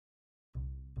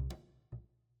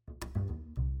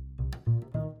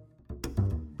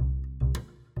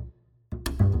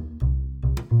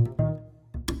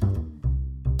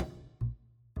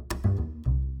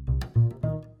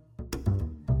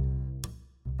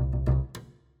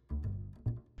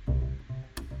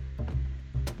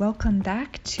Welcome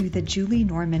back to The Julie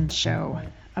Norman Show,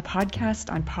 a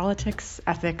podcast on politics,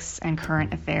 ethics, and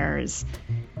current affairs.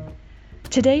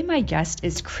 Today, my guest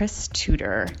is Chris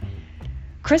Tudor.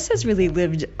 Chris has really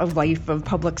lived a life of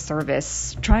public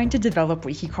service, trying to develop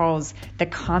what he calls the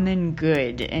common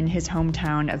good in his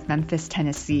hometown of Memphis,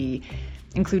 Tennessee,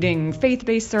 including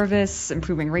faith-based service,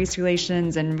 improving race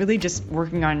relations, and really just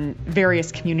working on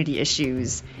various community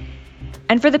issues.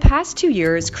 And for the past 2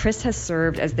 years, Chris has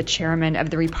served as the chairman of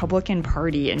the Republican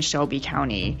Party in Shelby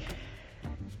County.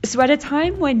 So at a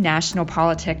time when national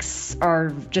politics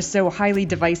are just so highly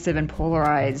divisive and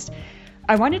polarized,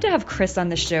 I wanted to have Chris on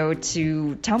the show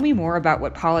to tell me more about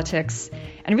what politics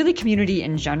and really community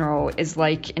in general is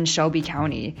like in Shelby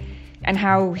County and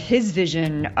how his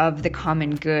vision of the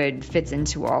common good fits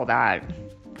into all that.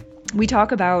 We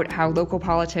talk about how local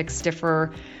politics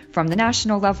differ from the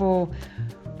national level,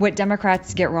 what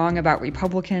Democrats get wrong about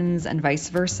Republicans and vice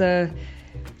versa,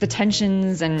 the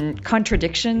tensions and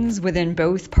contradictions within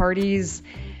both parties,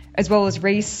 as well as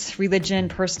race, religion,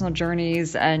 personal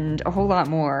journeys, and a whole lot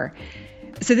more.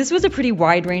 So this was a pretty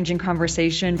wide-ranging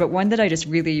conversation, but one that I just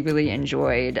really, really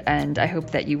enjoyed, and I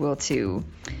hope that you will too.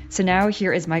 So now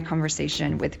here is my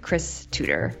conversation with Chris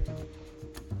Tudor.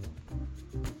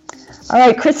 All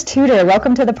right, Chris Tudor,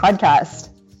 welcome to the podcast.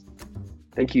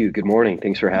 Thank you. Good morning.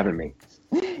 Thanks for having me.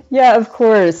 Yeah, of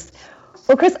course.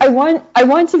 Well, Chris, I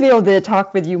want to be able to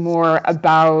talk with you more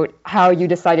about how you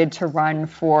decided to run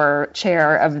for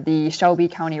chair of the Shelby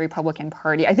County Republican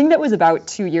Party. I think that was about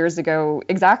 2 years ago.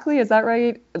 Exactly, is that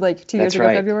right? Like 2 years ago,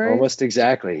 right. February? Almost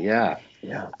exactly. Yeah.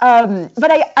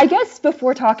 But I guess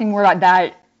before talking more about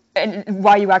that and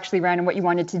why you actually ran and what you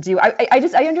wanted to do,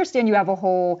 I understand you have a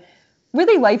whole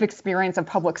really life experience of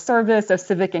public service, of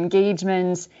civic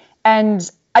engagement,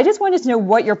 and I just wanted to know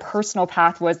what your personal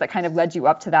path was that kind of led you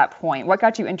up to that point. What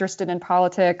got you interested in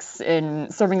politics, in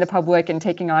serving the public, and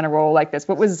taking on a role like this?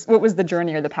 What was the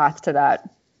journey or the path to that?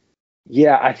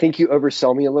 Yeah, I think you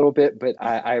oversell me a little bit, but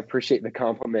I appreciate the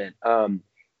compliment.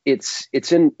 It's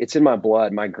in my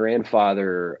blood. My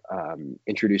grandfather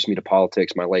introduced me to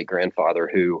politics. My late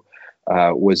grandfather, who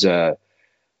was a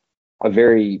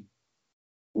very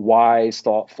wise,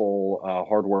 thoughtful,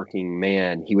 hardworking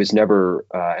man. He was never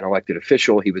an elected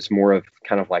official. He was more of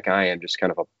kind of like I am, just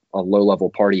kind of a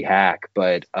low-level party hack.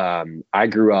 But I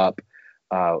grew up,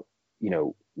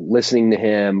 listening to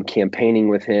him, campaigning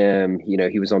with him.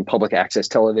 He was on public access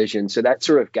television, so that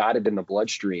sort of got it in the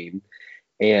bloodstream,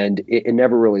 and it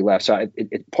never really left. So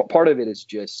part of it is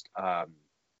just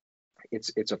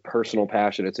it's a personal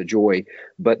passion, it's a joy.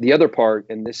 But the other part,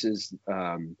 and this is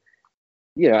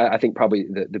I think probably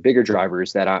the bigger driver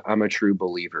is that I'm a true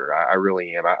believer. I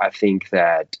really am. I think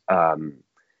that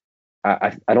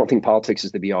I don't think politics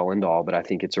is the be all end all, but I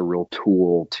think it's a real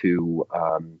tool to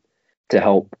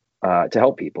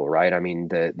help people, right? I mean,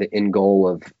 the end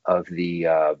goal of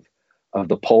the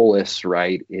polis,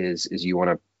 right, is you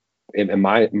want to, in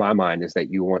my mind, is that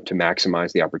you want to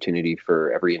maximize the opportunity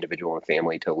for every individual and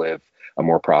family to live a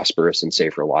more prosperous and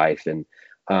safer life. And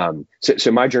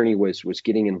so my journey was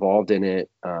getting involved in it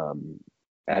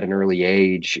at an early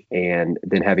age, and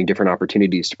then having different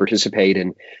opportunities to participate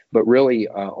in, but really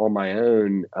on my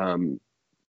own,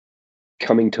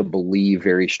 coming to believe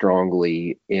very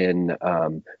strongly in,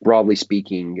 broadly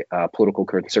speaking, political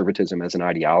conservatism as an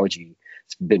ideology.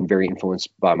 It's been very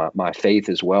influenced by my faith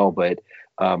as well, but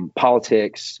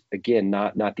politics, again,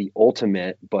 not the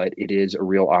ultimate, but it is a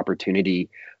real opportunity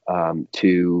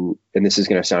to, and this is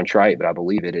going to sound trite, but I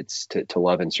believe it, it's to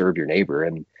love and serve your neighbor.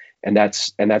 And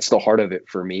that's the heart of it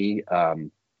for me.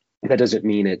 That doesn't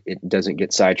mean it doesn't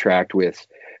get sidetracked with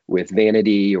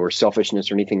vanity or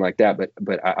selfishness or anything like that.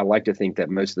 But I like to think that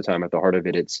most of the time at the heart of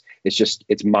it,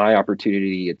 it's my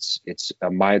opportunity. It's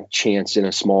my chance in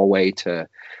a small way to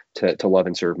love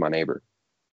and serve my neighbor.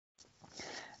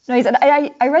 Nice. And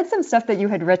I read some stuff that you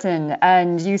had written,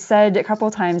 and you said a couple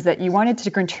of times that you wanted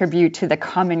to contribute to the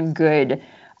common good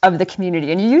of the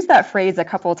community. And you used that phrase a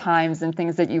couple of times in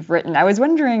things that you've written. I was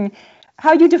wondering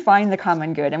how you define the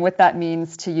common good and what that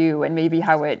means to you, and maybe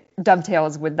how it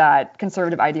dovetails with that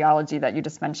conservative ideology that you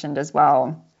just mentioned as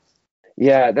well.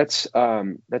 Yeah, that's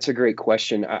a great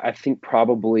question. I think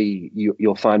probably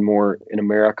you'll find more in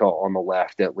America on the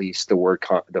left, at least,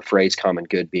 the phrase common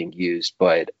good being used.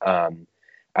 But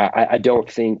I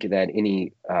don't think that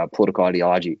any political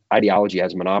ideology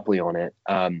has a monopoly on it.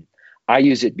 I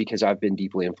use it because I've been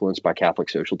deeply influenced by Catholic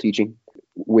social teaching,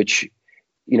 which,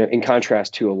 in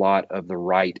contrast to a lot of the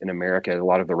right in America,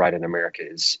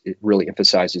 it really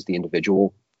emphasizes the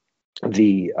individual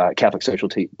the Catholic social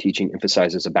teaching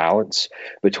emphasizes a balance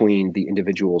between the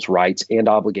individual's rights and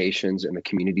obligations and the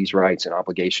community's rights and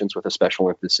obligations, with a special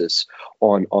emphasis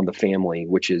on the family,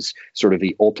 which is sort of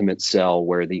the ultimate cell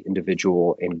where the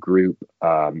individual and group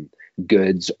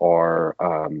goods are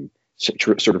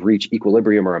sort of reach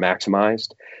equilibrium or are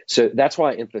maximized. So that's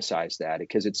why I emphasize that,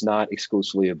 because it's not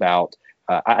exclusively about,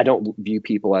 I don't view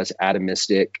people as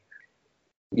atomistic,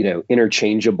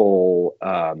 interchangeable,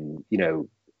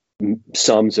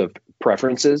 sums of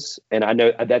preferences. And I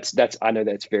know that's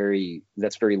very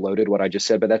loaded what I just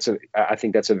said, but I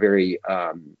think that's a very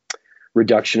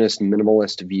reductionist,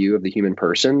 minimalist view of the human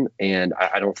person. And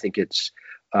I don't think it's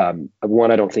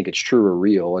one, I don't think it's true or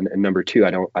real. And number two,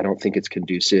 I don't think it's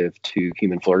conducive to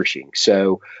human flourishing.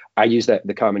 So I use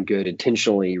the common good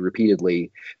intentionally,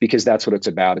 repeatedly, because that's what it's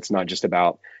about. It's not just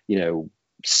about,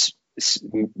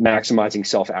 maximizing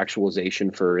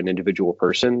self-actualization for an individual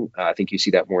person. I think you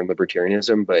see that more in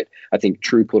libertarianism, but I think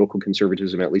true political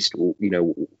conservatism, at least,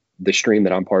 the stream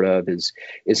that I'm part of, is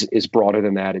broader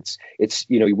than that. It's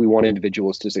we want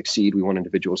individuals to succeed. We want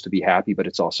individuals to be happy, but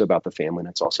it's also about the family, and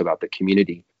it's also about the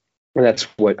community. And that's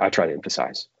what I try to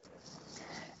emphasize.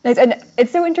 Nice. And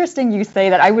it's so interesting you say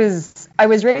that. I was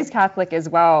raised Catholic as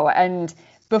well. And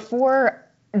before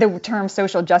the term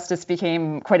social justice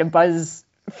became quite a buzz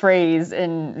phrase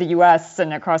in the US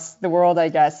and across the world, I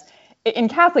guess, in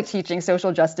Catholic teaching,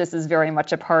 social justice is very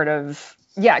much a part of,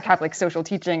 Catholic social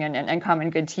teaching and common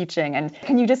good teaching. And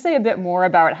can you just say a bit more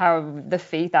about how the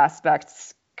faith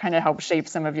aspects kind of help shape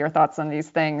some of your thoughts on these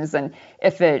things, and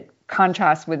if it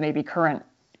contrasts with maybe current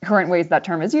ways that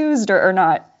term is used or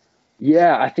not?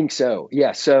 Yeah, I think so.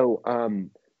 Yeah. So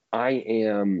I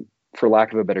am, for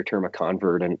lack of a better term, a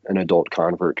convert, an adult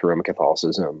convert to Roman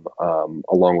Catholicism,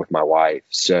 along with my wife.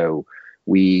 So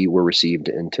we were received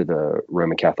into the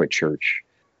Roman Catholic Church,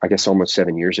 I guess, almost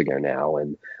 7 years ago now.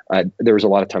 And there was a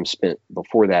lot of time spent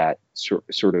before that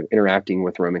sort of interacting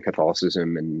with Roman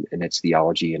Catholicism and its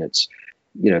theology and its,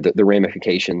 the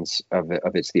ramifications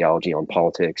of its theology on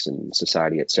politics and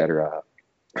society, et cetera.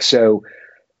 So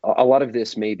a lot of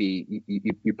this, maybe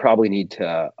you probably need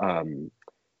to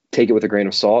take it with a grain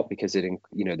of salt, because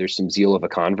there's some zeal of a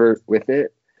convert with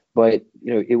it. But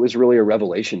it was really a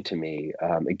revelation to me,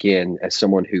 again, as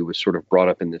someone who was sort of brought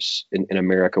up in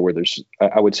America, where there's,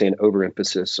 I would say, an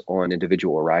overemphasis on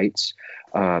individual rights.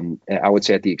 I would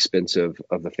say at the expense of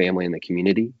the family and the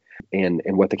community. And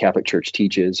what the Catholic Church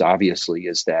teaches, obviously,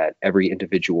 is that every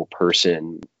individual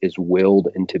person is willed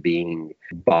into being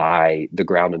by the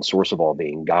ground and source of all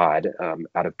being, God,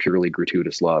 out of purely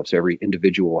gratuitous love. So every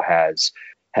individual has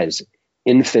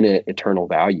infinite eternal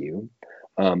value,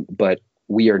 but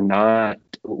we are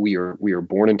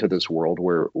born into this world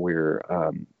where we're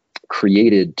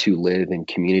created to live in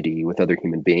community with other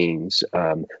human beings.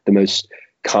 The most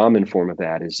common form of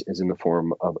that is in the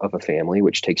form of a family,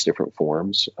 which takes different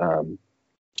forms.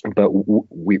 But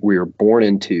we are born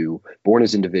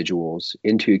as individuals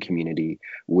into a community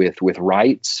with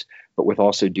rights, but with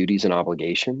also duties and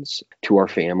obligations to our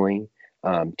family,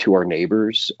 to our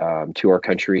neighbors, to our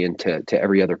country, and to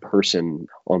every other person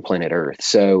on planet Earth.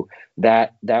 So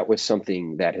that was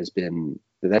something that has been,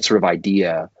 that sort of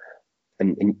idea.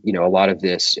 And a lot of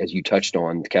this, as you touched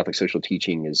on, the Catholic social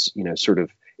teaching is, sort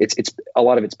of, it's a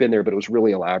lot of it's been there, but it was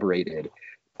really elaborated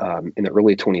in the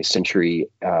early 20th century,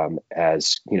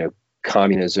 as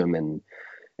communism and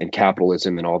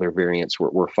capitalism and all their variants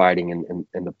were fighting,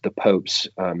 and the popes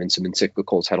and some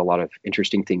encyclicals had a lot of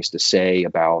interesting things to say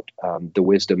about the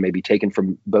wisdom maybe taken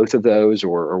from both of those,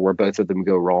 or where both of them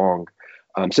go wrong.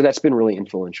 So that's been really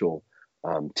influential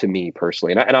to me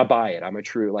personally, and I buy it.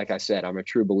 Like I said, I'm a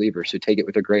true believer. So take it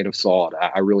with a grain of salt.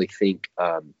 I really think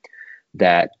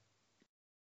that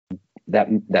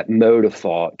mode of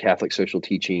thought, Catholic social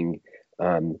teaching,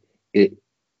 it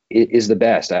is the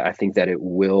best. I think that it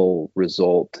will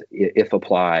result, if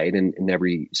applied, and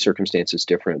every circumstance is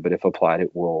different, but if applied,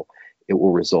 it will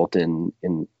result in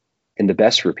the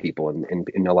best for people, and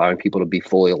in allowing people to be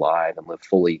fully alive and live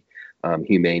fully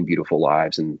humane, beautiful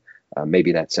lives. And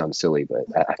maybe that sounds silly, but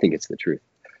I think it's the truth.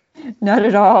 Not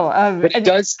at all. But it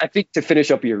does, I think, to finish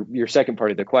up your second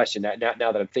part of the question, now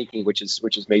that I'm thinking, which is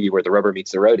maybe where the rubber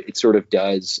meets the road, it sort of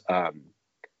does,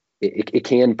 it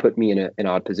can put me in an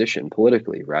odd position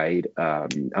politically, right?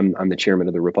 I'm the chairman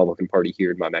of the Republican Party here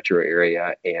in my metro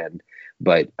area,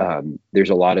 but there's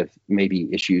a lot of maybe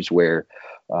issues where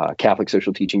Catholic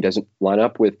social teaching doesn't line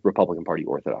up with Republican Party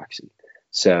orthodoxy.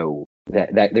 So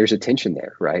that there's a tension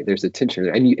there, right? There's a tension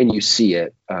there, and you see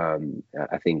it. I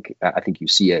think you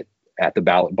see it at the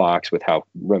ballot box with how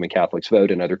Roman Catholics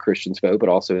vote and other Christians vote, but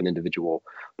also in individual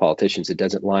politicians. It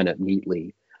doesn't line up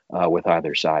neatly. with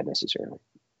either side necessarily.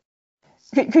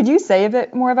 Could you say a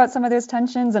bit more about some of those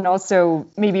tensions, and also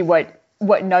maybe what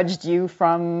nudged you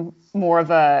from more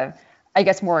of a, I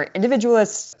guess, more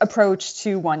individualist approach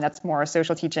to one that's more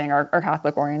social teaching or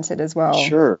Catholic oriented as well?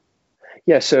 Sure.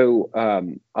 Yeah, so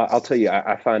I'll tell you,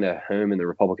 I find a home in the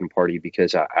Republican Party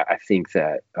because I think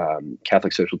that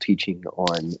Catholic social teaching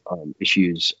on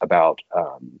issues about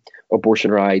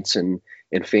abortion rights and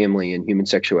family and human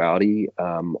sexuality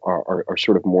are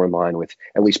sort of more in line with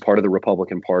at least part of the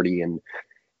Republican Party.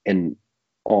 And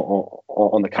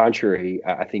on the contrary,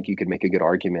 I think you could make a good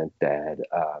argument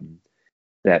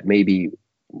that maybe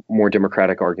more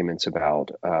democratic arguments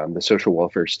about the social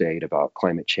welfare state, about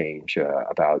climate change,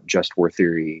 about just war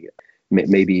theory,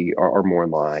 maybe are more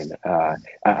in line.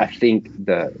 I think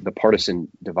the partisan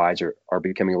divides are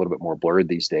becoming a little bit more blurred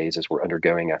these days as we're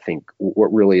undergoing, I think,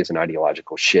 what really is an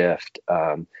ideological shift.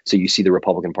 So you see the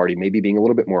Republican Party maybe being a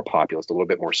little bit more populist, a little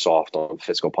bit more soft on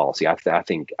fiscal policy. I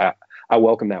think I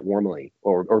welcome that warmly,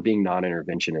 or being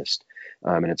non-interventionist.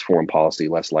 And its foreign policy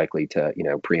less likely to,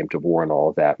 preemptive war and all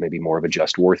of that, maybe more of a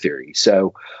just war theory.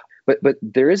 So, but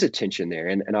there is a tension there.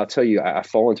 And I'll tell you, I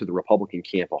fall into the Republican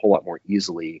camp a whole lot more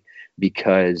easily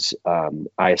because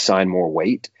I assign more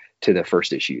weight to the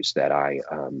first issues that I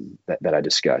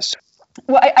discuss.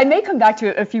 Well, I may come back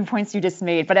to a few points you just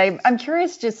made, but I'm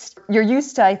curious, just you're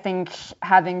used to, I think,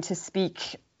 having to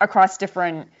speak across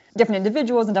different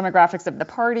individuals and demographics of the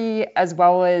party, as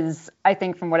well as, I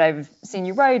think, from what I've seen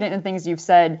you write and things you've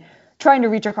said, trying to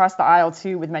reach across the aisle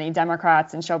too with many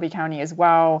Democrats in Shelby County as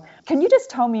well. Can you just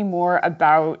tell me more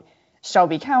about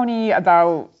Shelby County,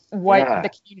 about what the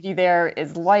community there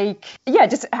is like? Yeah,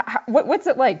 just what's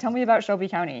it like? Tell me about Shelby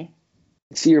County.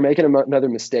 See, you're making another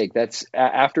mistake. That's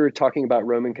after talking about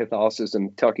Roman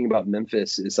Catholicism, talking about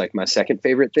Memphis is like my second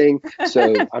favorite thing.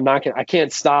 So I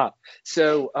can't stop.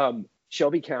 So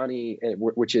Shelby County,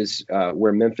 which is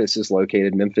where Memphis is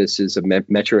located. Memphis is a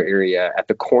metro area at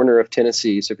the corner of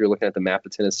Tennessee. So if you're looking at the map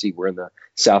of Tennessee, we're in the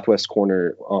southwest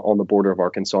corner on the border of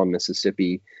Arkansas and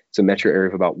Mississippi. It's a metro area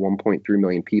of about 1.3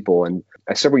 million people. And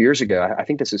several years ago, I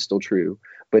think this is still true,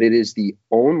 but it is the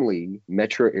only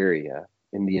metro area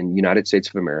in the United States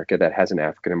of America that has an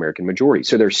African-American majority.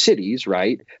 So there's cities,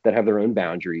 right, that have their own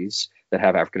boundaries that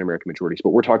have African-American majorities,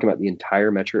 but we're talking about the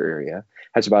entire metro area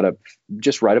has about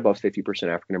just right above 50%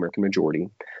 African-American majority.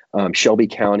 Shelby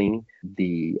County,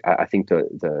 I think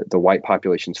the white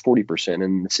population is 40%.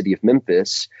 In the city of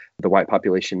Memphis, the white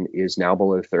population is now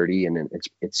below 30, and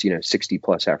it's 60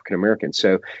 plus African-American.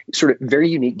 So sort of very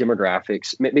unique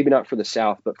demographics, maybe not for the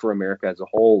South, but for America as a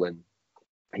whole. And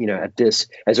at this,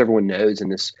 as everyone knows, in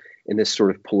this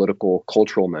sort of political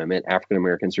cultural moment, African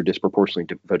Americans are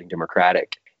disproportionately voting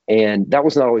Democratic. And that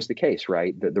was not always the case,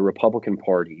 right? The Republican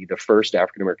Party, the first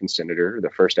African American senator,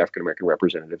 the first African American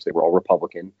representatives, they were all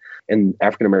Republican. And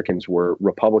African Americans were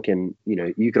Republican,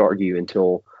 you could argue,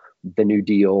 until the New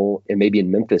Deal, and maybe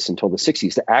in Memphis until the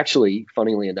 60s. Actually,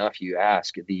 funnily enough, you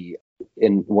ask,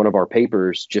 in one of our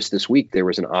papers just this week, there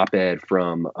was an op-ed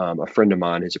from a friend of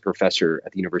mine who's a professor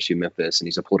at the University of Memphis, and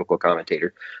he's a political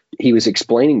commentator. He was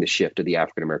explaining the shift of the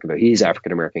African-American vote. He's an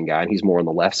African-American guy, and he's more on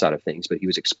the left side of things, but he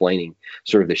was explaining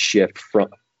sort of the shift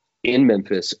in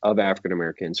Memphis of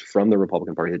African-Americans from the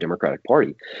Republican Party to the Democratic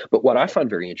Party. But what I find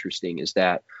very interesting is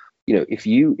that if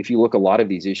you look a lot of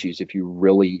these issues, if you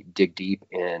really dig deep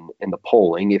in the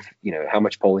polling, how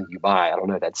much polling you buy, I don't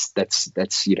know,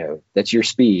 that's your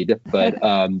speed, but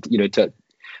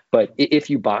but if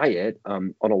you buy it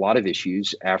on a lot of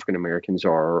issues, African Americans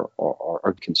are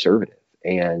conservative.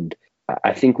 And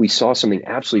I think we saw something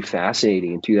absolutely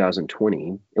fascinating in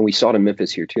 2020, and we saw it in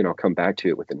Memphis here too, and I'll come back to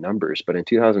it with the numbers. But in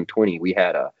 2020, we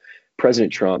had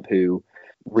President Trump who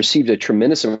received a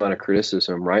tremendous amount of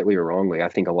criticism, rightly or wrongly. I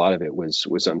think a lot of it was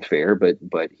unfair, but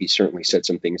he certainly said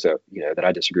some things that that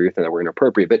I disagree with and that were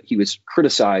inappropriate. But he was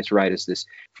criticized, right, as this,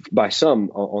 by some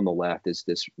on the left, as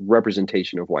this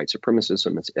representation of white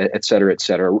supremacism, et cetera, et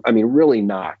cetera. I mean, really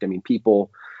knocked. I mean, people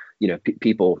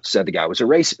said the guy was a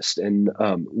racist, and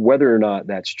whether or not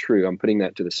that's true, I'm putting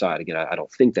that to the side. Again, I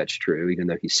don't think that's true, even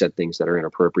though he said things that are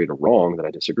inappropriate or wrong that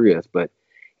I disagree with. But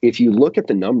if you look at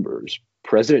the numbers,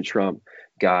 President Trump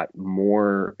got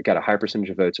a higher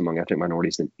percentage of votes among ethnic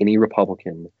minorities than any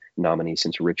Republican nominee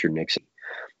since Richard Nixon.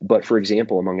 But for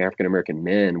example, among African American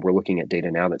men, we're looking at data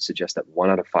now that suggests that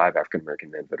 1 out of 5 African American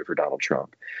men voted for Donald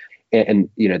Trump. And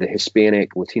the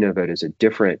Hispanic Latino vote is a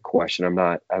different question. I'm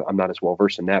not as well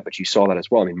versed in that, but you saw that as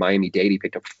well. I mean, Miami-Dade, he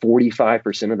picked up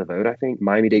 45% of the vote, I think,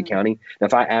 Miami-Dade County. Now,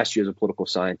 if I asked you as a political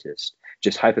scientist,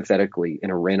 just hypothetically, in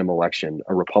a random election,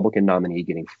 a Republican nominee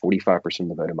getting 45% of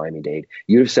the vote in Miami-Dade,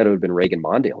 you'd have said it would have been Reagan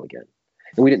Mondale again.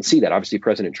 And we didn't see that. Obviously,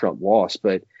 President Trump lost,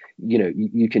 but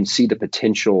you can see the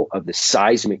potential of the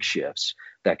seismic shifts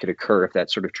that could occur if that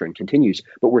sort of trend continues.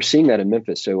 But we're seeing that in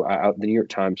Memphis. So the New York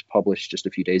Times published just a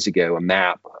few days ago a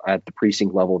map at the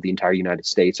precinct level of the entire United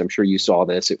States. I'm sure you saw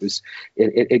this.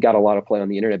 It got a lot of play on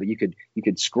the internet, but you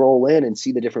could scroll in and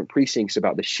see the different precincts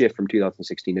about the shift from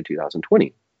 2016 to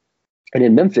 2020. And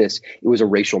in Memphis, it was a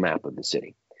racial map of the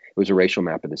city.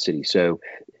 So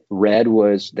red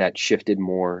was that shifted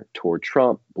more toward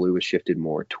Trump. Blue was shifted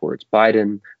more towards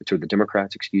Biden, toward the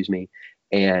Democrats, excuse me.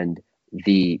 And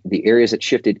the areas that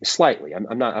shifted slightly, I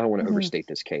don't want to overstate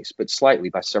this case, but slightly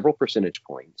by several percentage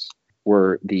points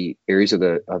were the areas of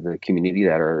the community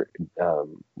that are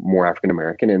more African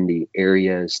American, and the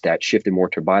areas that shifted more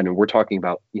to Biden. And we're talking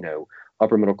about,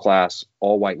 upper middle class,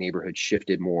 all white neighborhoods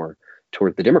shifted more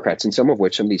toward the Democrats, and some of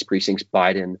these precincts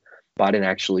Biden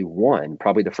actually won,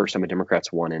 probably the first time a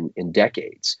Democrat's won in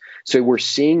decades. So we're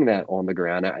seeing that on the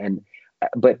ground,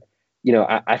 but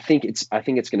I think it's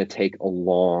going to take a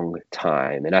long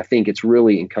time, and I think it's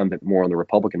really incumbent more on the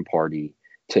Republican Party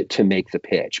to make the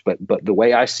pitch. But the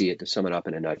way I see it, to sum it up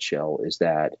in a nutshell, is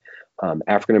that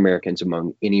African Americans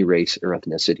among any race or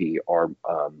ethnicity are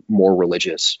more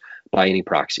religious by any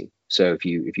proxy. So if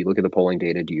you look at the polling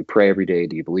data, do you pray every day?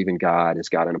 Do you believe in God? Is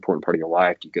God an important part of your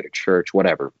life? Do you go to church?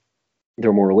 Whatever.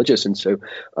 They're more religious, and so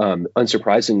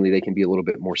unsurprisingly, they can be a little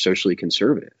bit more socially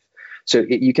conservative. So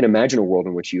you can imagine a world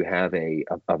in which you have a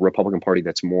Republican Party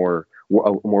that's more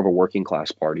of a working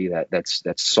class party that's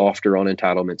softer on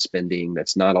entitlement spending,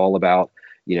 that's not all about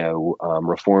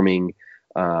reforming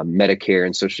Medicare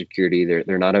and Social Security.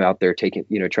 They're not out there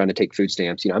trying to take food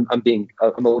stamps. I'm being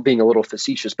a little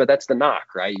facetious, but that's the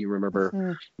knock, right? You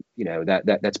remember,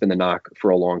 that's been the knock for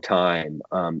a long time.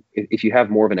 If you have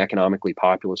more of an economically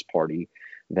populist party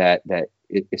that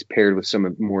is paired with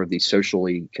more of these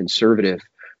socially conservative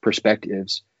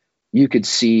perspectives, you could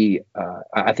see,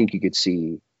 I think you could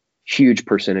see huge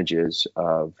percentages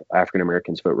of African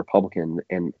Americans vote Republican,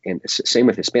 and same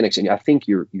with Hispanics. And I think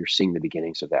you're seeing the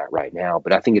beginnings of that right now.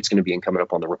 But I think it's going to be incumbent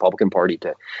upon the Republican Party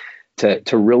to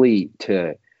really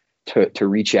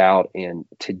reach out and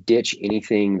to ditch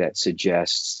anything that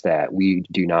suggests that we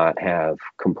do not have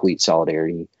complete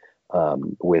solidarity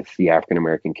with the African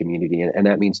American community, and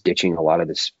that means ditching a lot of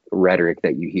this rhetoric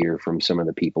that you hear from some of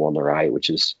the people on the right, which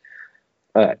is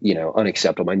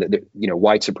unacceptable. I mean,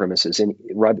 white supremacists and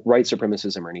right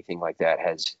supremacism or anything like that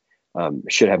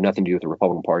should have nothing to do with the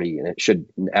Republican Party, and it should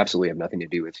absolutely have nothing to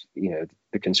do with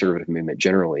the conservative movement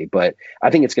generally. But I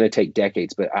think it's going to take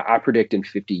decades. But I predict in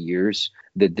 50 years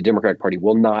that the Democratic Party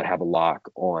will not have a lock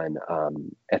on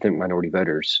ethnic minority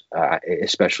voters,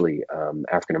 especially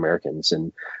African Americans,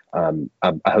 and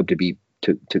I hope to be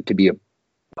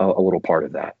a little part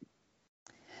of that.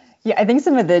 Yeah, I think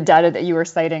some of the data that you were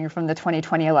citing from the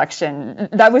 2020 election,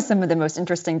 that was some of the most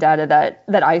interesting data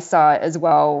that I saw as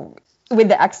well with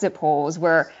the exit polls,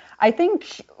 where I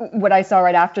think what I saw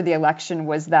right after the election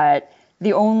was that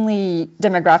the only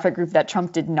demographic group that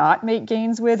Trump did not make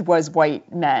gains with was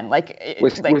white men. Like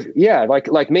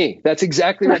me. That's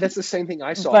exactly right. That's the same thing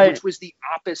I saw, which was the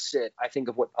opposite, I think,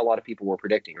 of what a lot of people were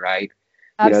predicting, right?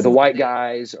 Absolutely. The white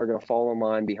guys are going to fall in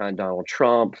line behind Donald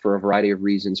Trump for a variety of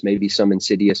reasons, maybe some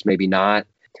insidious, maybe not.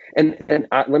 And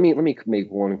let me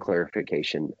make one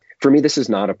clarification. For me, this is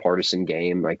not a partisan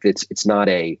game. Like it's not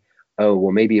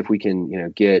maybe if we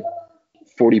can, get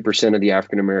 40% of the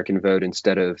African American vote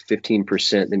instead of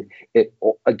 15%,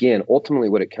 then ultimately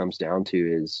what it comes down to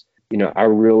is, I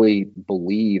really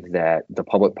believe that the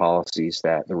public policies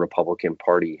that the Republican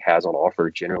Party has on offer,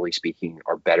 generally speaking,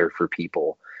 are better for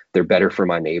people. They're better for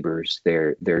my neighbors.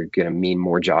 They're going to mean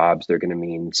more jobs. They're going to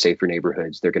mean safer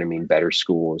neighborhoods. They're going to mean better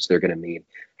schools. They're going to mean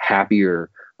happier,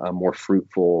 more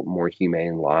fruitful, more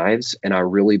humane lives. And I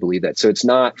really believe that. So it's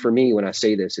not, for me, when I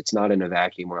say this, it's not in a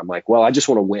vacuum where I'm like, well, I just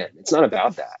want to win. It's not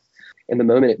about that. And the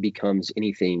moment it becomes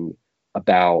anything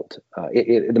about,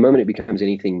 the moment it becomes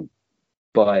anything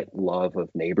but love of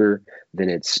neighbor, then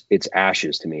it's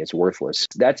ashes to me. It's worthless.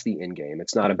 That's the end game.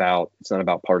 It's not about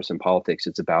partisan politics.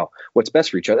 It's about what's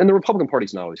best for each other. And the Republican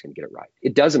Party's not always going to get it right.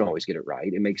 It doesn't always get it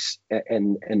right. It makes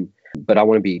but I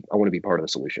want to be part of the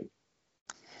solution.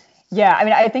 Yeah, I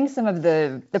mean, I think some of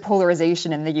the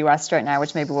polarization in the U.S. right now,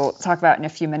 which maybe we'll talk about in a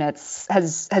few minutes,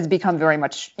 has become very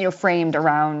much framed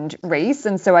around race.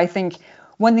 And so I think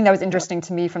one thing that was interesting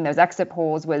to me from those exit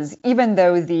polls was, even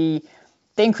though the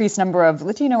increased number of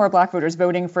Latino or Black voters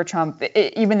voting for Trump,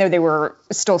 even though they were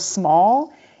still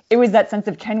small, it was that sense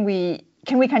of can we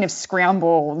kind of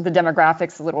scramble the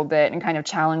demographics a little bit and kind of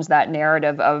challenge that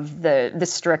narrative of the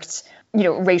strict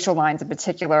racial lines in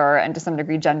particular, and to some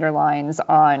degree gender lines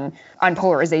on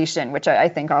polarization, which I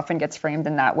think often gets framed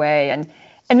in that way. And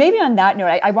maybe on that note,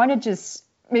 I want to just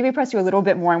maybe press you a little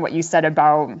bit more on what you said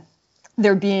about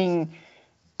there being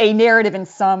a narrative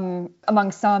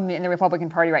among some in the Republican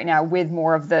Party right now with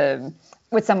more of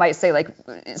what some might say, like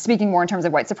speaking more in terms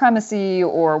of white supremacy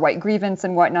or white grievance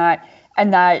and whatnot,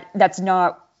 and that's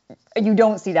not, you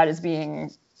don't see that as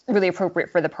being really appropriate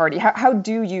for the party. How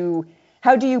do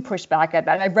you push back at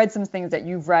that? And I've read some things that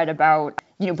you've read about,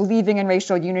 believing in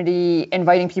racial unity,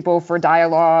 inviting people for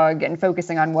dialogue, and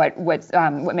focusing on what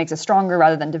makes us stronger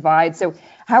rather than divide. So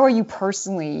how are you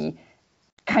personally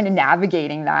kind of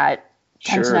navigating that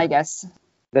tension, Sure. I guess?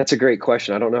 That's a great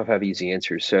question. I don't know if I have easy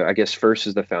answers. So I guess first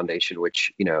is the foundation,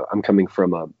 which, I'm coming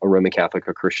from a Roman Catholic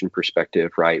or Christian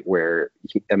perspective, right? Where,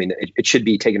 it should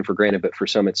be taken for granted, but for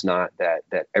some it's not,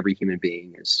 that every human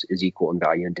being is equal in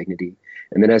value and dignity.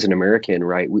 And then as an American,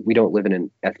 right, we don't live in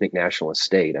an ethnic nationalist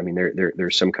state. I mean,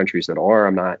 there's some countries that are.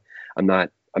 I'm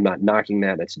not knocking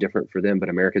that. That's different for them. But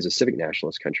America is a civic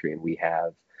nationalist country, and we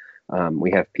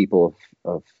have people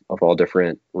of all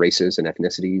different races and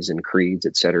ethnicities and creeds,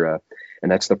 et cetera.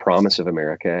 And that's the promise of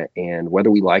America. And whether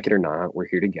we like it or not, we're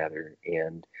here together.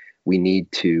 And we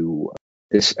need to,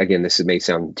 this may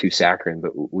sound too saccharine,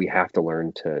 but we have to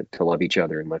learn to love each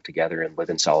other and live together and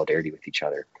live in solidarity with each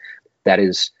other. That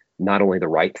is not only the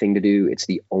right thing to do, it's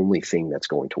the only thing that's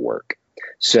going to work.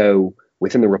 So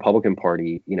within the Republican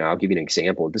Party, I'll give you an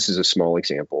example. This is a small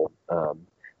example.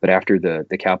 But after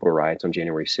the Capitol riots on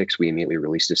January 6th, we immediately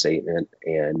released a statement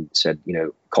and said,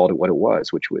 called it what it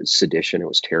was, which was sedition. It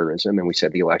was terrorism. And we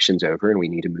said the election's over and we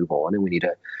need to move on, and we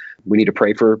need to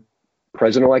pray for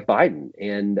President-elect Biden.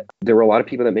 And there were a lot of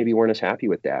people that maybe weren't as happy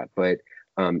with that. But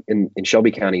in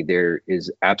Shelby County, there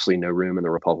is absolutely no room in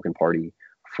the Republican Party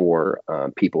for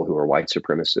people who are white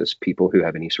supremacists, people who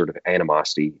have any sort of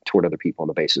animosity toward other people on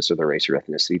the basis of their race or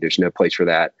ethnicity. There's no place for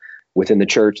that within the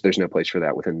church. There's no place for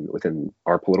that within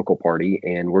our political party,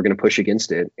 and we're going to push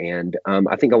against it. And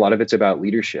I think a lot of it's about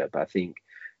leadership. I think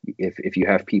if you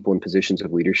have people in positions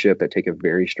of leadership that take a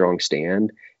very strong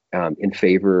stand in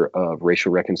favor of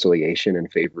racial reconciliation, in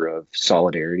favor of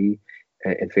solidarity,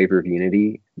 in favor of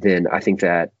unity, then I think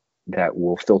that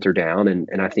will filter down.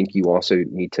 And I think you also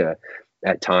need to,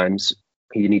 at times,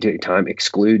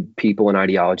 exclude people and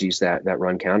ideologies that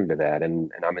run counter to that.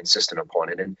 And I'm insistent upon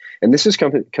it. And this is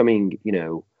coming,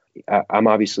 I'm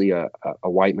obviously a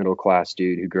white middle class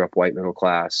dude who grew up white middle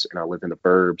class, and I live in the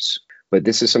burbs. But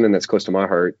this is something that's close to my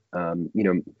heart,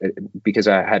 because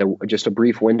I had just a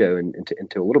brief window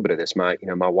into a little bit of this. My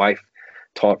wife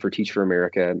taught for Teach for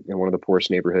America in one of the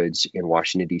poorest neighborhoods in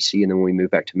Washington, D.C. And then when we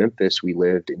moved back to Memphis, we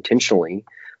lived intentionally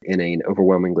in an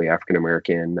overwhelmingly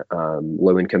African-American,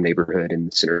 low-income neighborhood in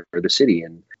the center of the city.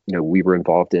 And, we were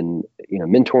involved in,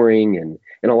 mentoring and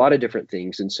a lot of different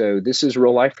things. And so this is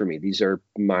real life for me. These are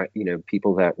my,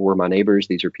 people that were my neighbors.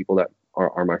 These are people that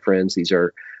are my friends. These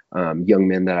are young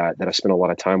men that I spent a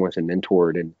lot of time with and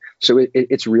mentored. And so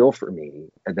it's real for me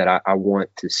that I want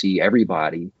to see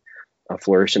everybody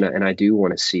flourish, and I do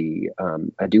want to see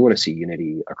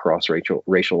unity across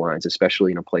racial lines,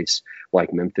 especially in a place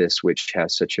like Memphis, which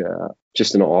has such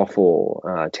just an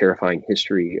awful, terrifying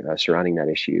history surrounding that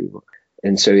issue.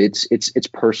 And so it's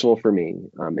personal for me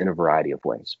in a variety of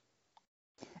ways.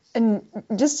 And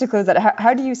just to close that,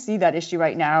 how do you see that issue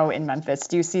right now in Memphis?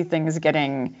 Do you see things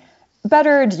getting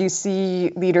better? Do you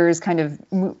see leaders kind of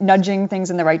nudging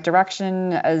things in the right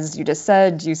direction, as you just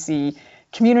said? Do you see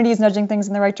communities nudging things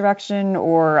in the right direction,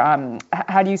 or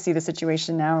how do you see the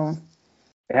situation now?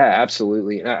 Yeah,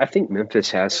 absolutely. I think Memphis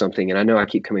has something, and I know I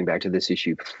keep coming back to this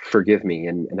issue. Forgive me,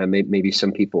 and maybe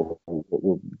some people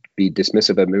will be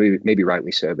dismissive of it, maybe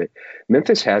rightly so, but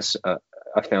Memphis has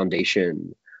a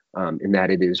foundation in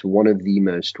that it is one of the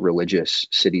most religious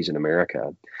cities in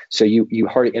America. So you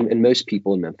hardly, and most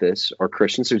people in Memphis are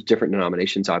Christians. There's different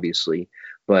denominations, obviously,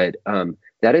 but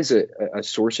that is a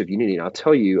source of unity. And I'll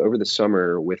tell you, over the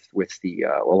summer with the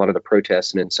a lot of the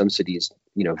protests, and in some cities,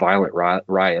 violent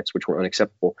riots, which were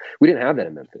unacceptable, we didn't have that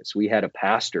in Memphis. We had a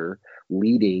pastor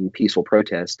leading peaceful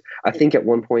protest. I think at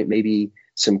one point, maybe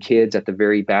some kids at the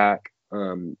very back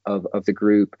of the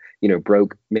group,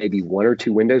 broke maybe one or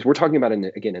two windows. We're talking about,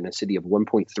 in a city of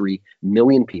 1.3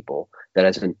 million people that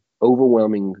has an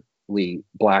overwhelmingly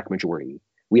Black majority.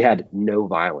 We had no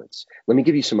violence. Let me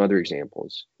give you some other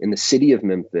examples. In the city of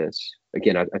Memphis,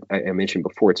 again, I mentioned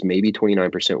before, it's maybe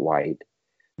 29% white.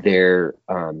 There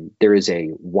is a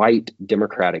white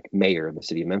Democratic mayor of the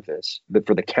city of Memphis, but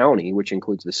for the county, which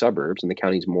includes the suburbs, and the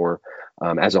county's more,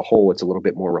 as a whole, it's a little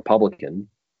bit more Republican.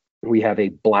 We have a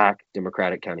Black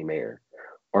Democratic county mayor.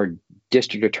 our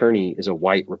district attorney is a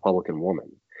white Republican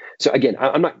woman. So again,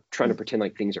 I'm not trying to pretend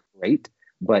like things are great,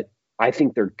 but I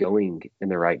think they're going in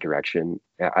the right direction.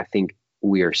 I think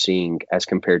we are seeing, as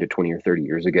compared to 20 or 30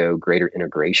 years ago, greater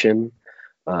integration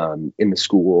in the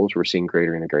schools. We're seeing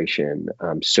greater integration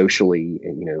socially,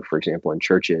 for example, in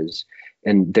churches.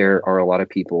 And there are a lot of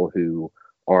people who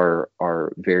are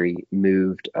very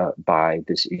moved by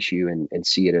this issue and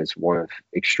see it as one of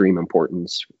extreme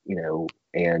importance,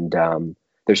 and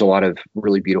there's a lot of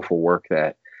really beautiful work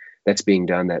that's being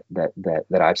done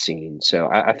that I've seen. So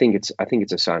I think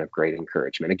it's a sign of great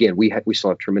encouragement. Again, we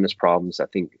still have tremendous problems. I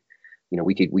think,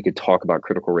 we could talk about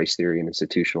critical race theory and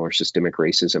institutional or systemic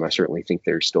racism. I certainly think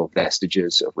there's still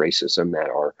vestiges of racism that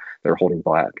are holding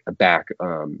back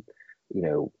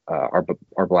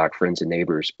our Black friends and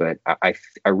neighbors. But I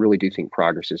really do think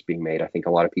progress is being made. I think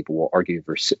a lot of people will argue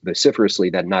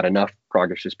vociferously that not enough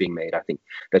progress is being made. I think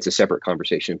that's a separate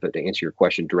conversation. But to answer your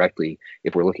question directly,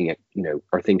 if we're looking at,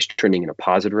 are things trending in a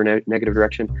positive or negative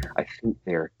direction? I think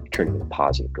they're trending in a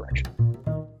positive direction.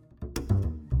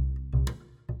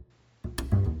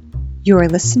 You are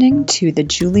listening to The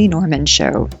Julie Norman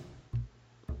Show.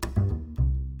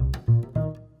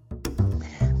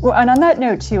 Well, and on that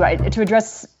note, too, to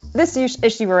address this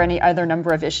issue or any other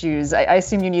number of issues, I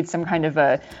assume you need some kind of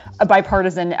a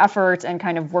bipartisan effort and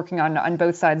kind of working on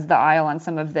both sides of the aisle on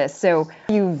some of this. So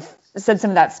you've said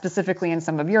some of that specifically in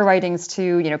some of your writings,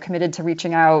 too, committed to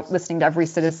reaching out, listening to every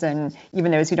citizen,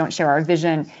 even those who don't share our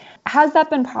vision. Has that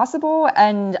been possible?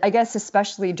 And I guess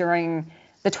especially during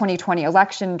the 2020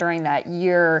 election, during that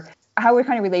year, how were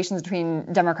kind of relations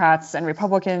between Democrats and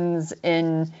Republicans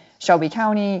in Shelby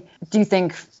County? Do you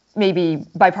think maybe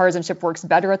bipartisanship works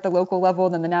better at the local level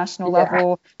than the national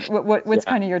level? What's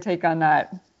kind of your take on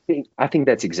that? I think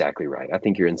that's exactly right. I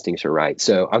think your instincts are right.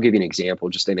 So I'll give you an example,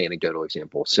 just an anecdotal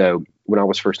example. So when I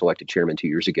was first elected chairman 2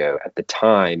 years ago, at the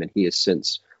time, and he has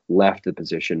since left the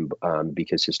position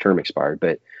because his term expired,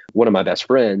 but one of my best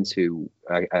friends,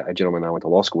 a gentleman I went to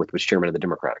law school with, was chairman of the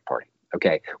Democratic Party.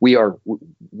 Okay, we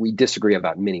disagree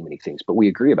about many, many things, but we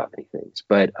agree about many things.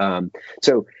 But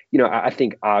so I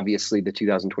think obviously the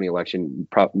 2020 election,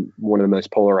 one of the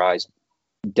most polarized,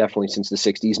 definitely since the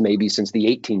 60s, maybe since the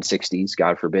 1860s,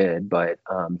 God forbid, but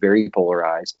very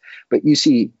polarized. But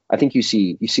I think you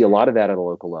see a lot of that at a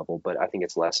local level, but I think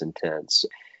it's less intense.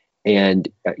 And,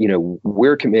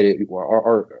 we're committed.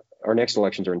 Our next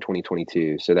elections are in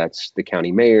 2022. So that's the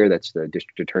county mayor, that's the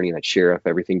district attorney, that's sheriff,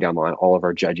 everything down the line, all of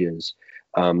our judges,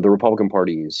 the Republican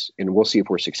parties. And we'll see if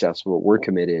we're successful. We're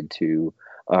committed to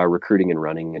recruiting and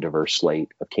running a diverse slate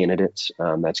of candidates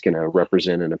that's going to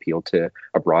represent and appeal to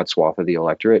a broad swath of the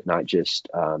electorate, not just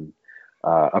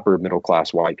upper middle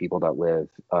class white people that live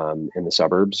in the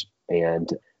suburbs.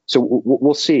 And so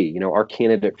we'll see. Our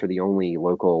candidate for the only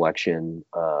local election,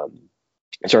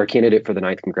 our candidate for the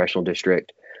 9th Congressional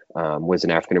District was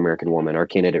an African-American woman. Our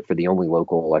candidate for the only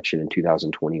local election in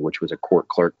 2020, which was a court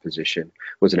clerk position,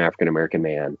 was an African-American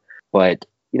man. But,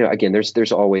 again,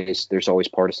 there's always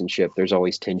partisanship. There's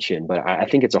always tension. But I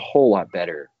think it's a whole lot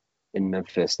better in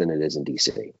Memphis than it is in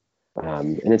D.C.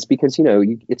 And it's because,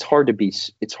 it's hard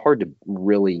to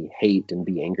really hate and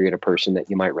be angry at a person that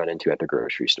you might run into at the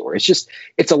grocery store.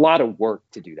 It's a lot of work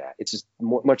to do that. It's just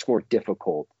much more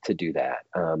difficult to do that,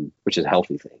 which is a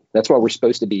healthy thing. That's why we're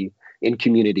supposed to be in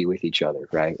community with each other,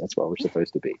 right? That's what we're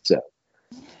supposed to be. So.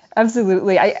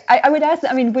 Absolutely. I would ask,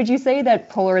 would you say that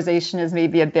polarization is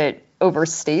maybe a bit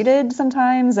overstated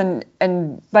sometimes?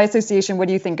 And by association, what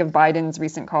do you think of Biden's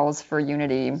recent calls for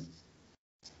unity?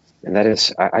 And that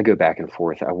is, I go back and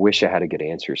forth. I wish I had a good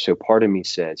answer. So part of me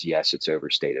says, yes, it's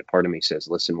overstated. Part of me says,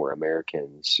 listen, we're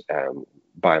Americans.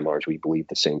 By and large, we believe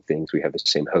the same things. We have the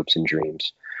same hopes and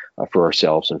dreams for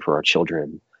ourselves and for our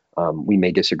children. We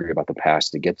may disagree about the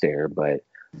past to get there, but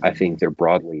I think they're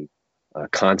broadly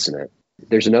consonant.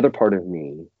 There's another part of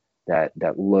me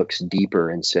that looks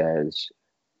deeper and says,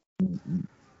 and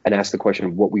asks the question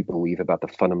of what we believe about the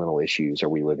fundamental issues. Are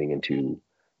we living into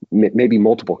maybe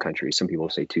multiple countries? Some people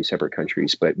say 2 separate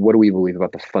countries, but what do we believe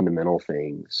about the fundamental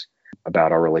things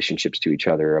about our relationships to each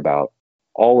other, about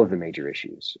all of the major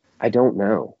issues? I don't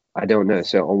know.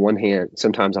 So on one hand,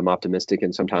 sometimes I'm optimistic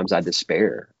and sometimes I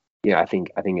despair. I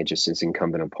think it just is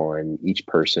incumbent upon each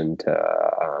person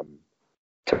to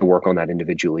work on that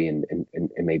individually, and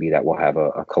maybe that will have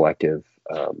a collective,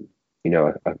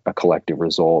 a collective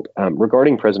result.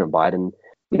 Regarding President Biden,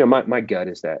 my gut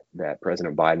is that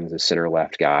President Biden is a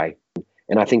center-left guy.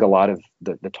 And I think a lot of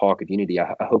the talk of unity,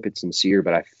 I hope it's sincere,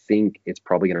 but I think it's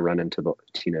probably going to run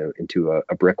into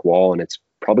a brick wall, and it's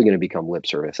probably going to become lip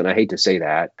service. And I hate to say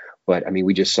that, but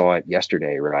we just saw it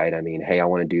yesterday, right? Hey, I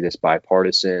want to do this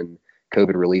bipartisan,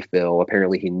 COVID relief bill.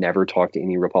 Apparently, he never talked to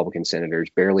any Republican senators,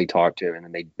 barely talked to him,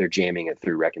 and then they're jamming it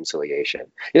through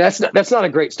reconciliation. That's not a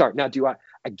great start. Now,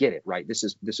 I get it, right? This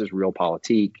is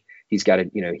realpolitik. He's got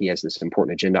he has this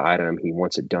important agenda item. He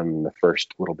wants it done in the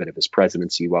first little bit of his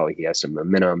presidency while he has some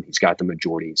momentum. He's got the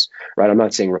majorities, right? I'm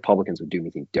not saying Republicans would do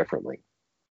anything differently,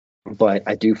 but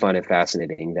I do find it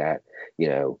fascinating that,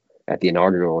 at the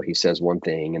inaugural, he says one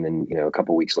thing, and then, a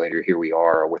couple of weeks later, here we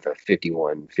are with a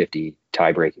 51-50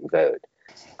 tie-breaking vote.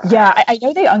 Yeah, I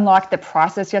know they unlocked the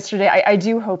process yesterday. I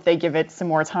do hope they give it some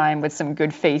more time with some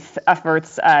good faith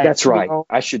efforts. That's right.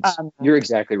 You're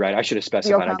exactly right. I should have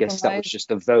specified. I guess that was just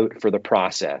the vote for the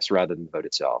process rather than the vote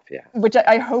itself. Yeah. Which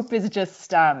I hope is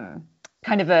just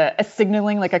kind of a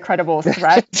signaling, like a credible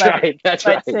threat. That's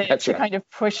right. To kind of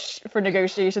push for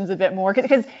negotiations a bit more,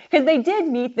 because they did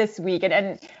meet this week,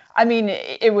 and I mean,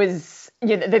 it was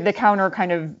the counter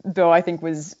kind of bill, I think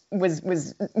was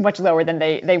much lower than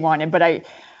they wanted, but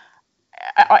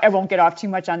I won't get off too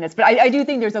much on this, but I do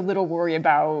think there's a little worry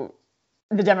about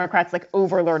the Democrats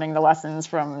overlearning the lessons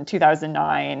from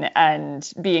 2009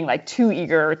 and being too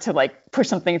eager to push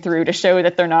something through to show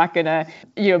that they're not gonna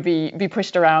be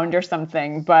pushed around or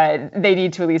something. But they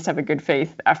need to at least have a good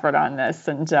faith effort on this.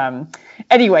 And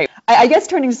anyway, I guess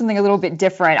turning to something a little bit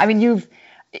different. I mean,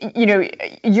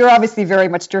 you're obviously very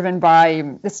much driven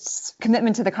by this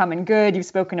commitment to the common good. You've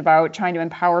spoken about trying to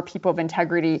empower people of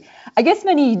integrity. I guess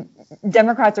many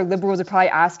Democrats or liberals would probably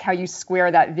ask how you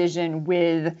square that vision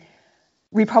with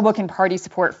Republican Party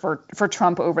support for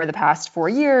Trump over the past 4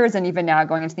 years, and even now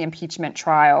going into the impeachment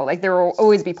trial. There will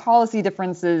always be policy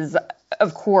differences,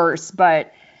 of course,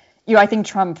 but I think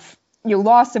Trump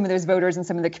lost some of those voters in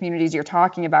some of the communities you're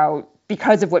talking about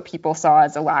because of what people saw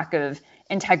as a lack of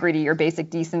integrity or basic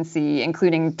decency,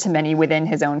 including to many within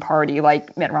his own party,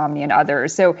 like Mitt Romney and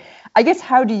others. So I guess,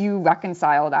 how do you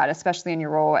reconcile that, especially in your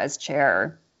role as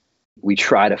chair? We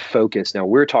try to focus. Now,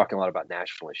 we're talking a lot about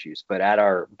national issues, but at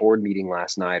our board meeting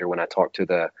last night, or when I talked to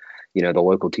the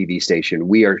local TV station,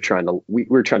 we're trying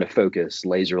to focus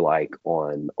laser-like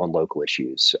on local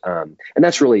issues, and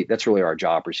that's really our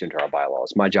job pursuant to our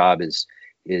bylaws. My job is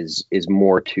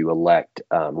more to elect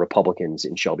Republicans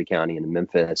in Shelby County and in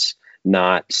Memphis,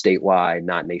 not statewide,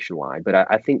 not nationwide. But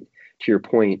I think, to your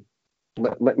point,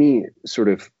 let me sort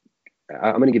of,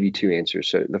 I'm going to give you two answers.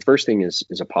 So the first thing is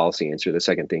a policy answer. The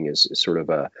second thing is sort of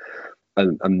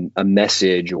a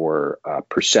message or a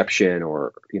perception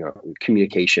or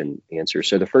communication answer.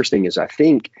 So the first thing is, I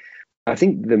think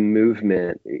the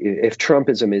movement, if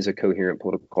Trumpism is a coherent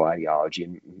political ideology,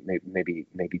 and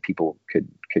maybe people could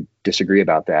disagree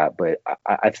about that, but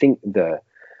I think the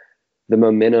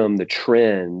momentum, the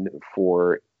trend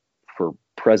for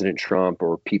President Trump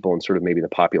or people in sort of maybe the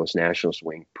populist nationalist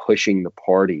wing pushing the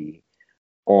party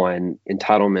on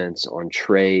entitlements, on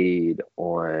trade,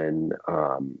 on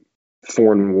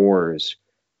foreign wars,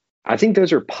 I think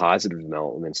those are positive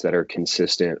developments that are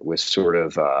consistent with sort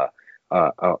of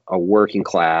a working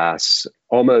class,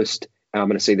 almost, I'm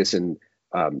going to say this in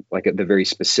the very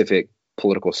specific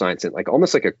political science, and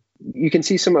almost you can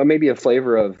see some maybe a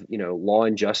flavor of Law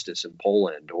and Justice in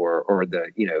Poland or the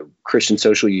Christian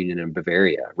Social Union in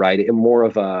Bavaria, right? And more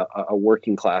of a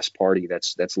working class party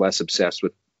that's less obsessed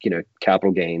with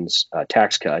capital gains,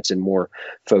 tax cuts, and more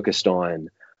focused on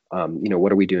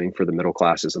what are we doing for the middle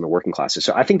classes and the working classes.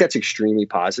 So I think that's extremely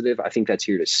positive. I think that's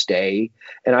here to stay,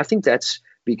 and I think that's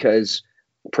because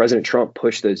President Trump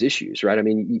pushed those issues, right? I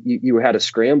mean, you had a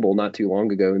scramble not too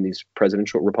long ago in these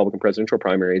Republican presidential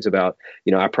primaries about,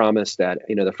 I promised that,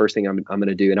 the first thing I'm going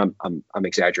to do, and I'm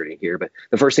exaggerating here, but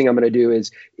the first thing I'm going to do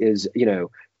is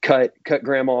cut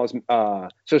grandma's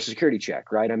Social Security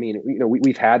check, right? I mean,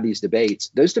 we've had these debates.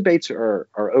 Those debates are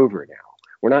over now.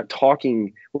 We're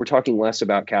talking less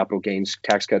about capital gains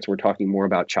tax cuts. We're talking more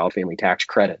about child family tax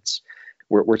credits.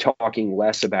 We're talking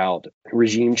less about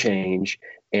regime change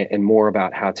and more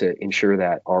about how to ensure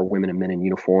that our women and men in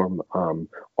uniform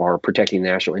are protecting the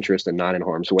national interest and not in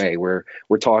harm's way. We're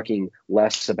talking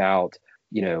less about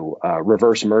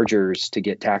reverse mergers to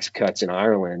get tax cuts in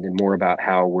Ireland and more about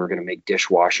how we're going to make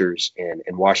dishwashers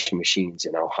and washing machines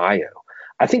in Ohio.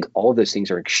 I think all of those things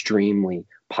are extremely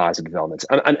positive elements.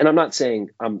 And I'm not saying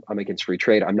I'm against free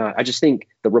trade. I'm not. I just think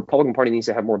the Republican Party needs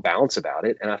to have more balance about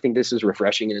it. And I think this is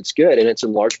refreshing and it's good. And it's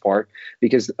in large part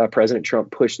because President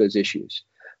Trump pushed those issues.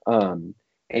 And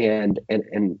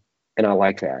I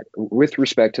like that. With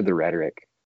respect to the rhetoric,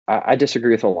 I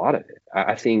disagree with a lot of it.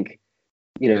 I think,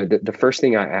 the first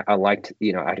thing I liked,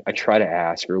 I try to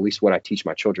ask, or at least what I teach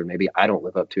my children, maybe I don't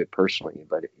live up to it personally,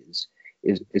 but it is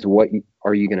what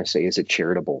are you going to say? Is it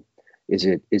charitable? Is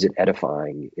it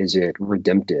edifying? Is it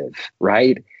redemptive?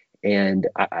 Right? And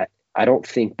I don't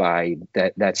think by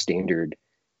that standard,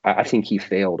 I think he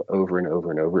failed over and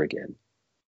over and over again.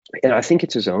 And I think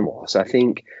it's his own loss. I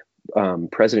think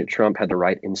President Trump had the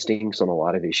right instincts on a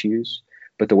lot of issues,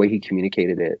 but the way he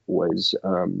communicated it was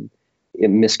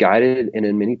misguided, and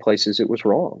in many places it was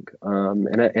wrong.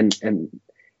 And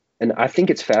I think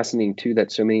it's fascinating too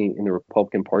that so many in the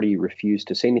Republican Party refuse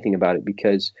to say anything about it,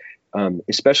 because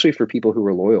especially for people who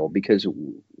are loyal, because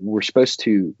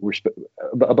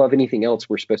above anything else,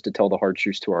 we're supposed to tell the hard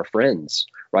truths to our friends,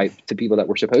 right? To people that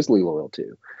we're supposedly loyal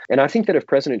to. And I think that if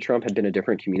President Trump had been a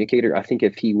different communicator, I think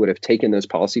if he would have taken those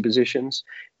policy positions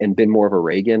and been more of a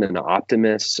Reagan, an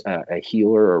optimist, a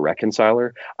healer, a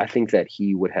reconciler, I think that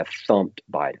he would have thumped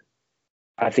Biden.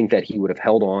 I think that he would have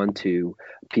held on to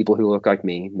people who look like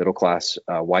me, middle class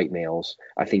white males.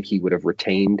 I think he would have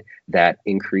retained that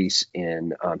increase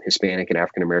in Hispanic and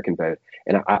African American vote.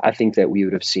 And I think that we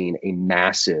would have seen a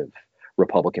massive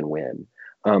Republican win.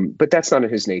 But that's not in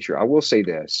his nature. I will say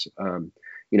this,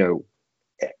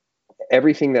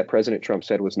 everything that President Trump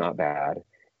said was not bad.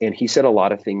 And he said a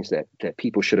lot of things that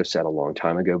people should have said a long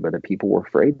time ago, but that people were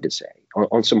afraid to say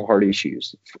on some hard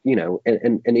issues,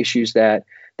 and issues that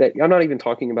I'm not even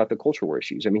talking about the culture war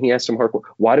issues. I mean, he asked some hardcore,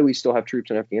 why do we still have troops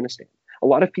in Afghanistan? A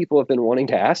lot of people have been wanting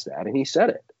to ask that, and he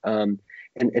said it. And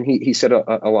he said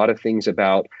a lot of things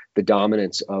about the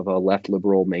dominance of a left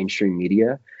liberal mainstream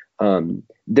media.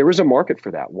 There was a market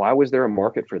for that. Why was there a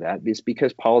market for that? It's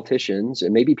because politicians,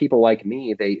 and maybe people like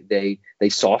me, they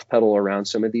soft pedal around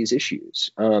some of these issues.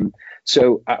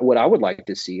 What I would like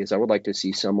to see is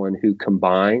someone who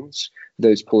combines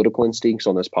those political instincts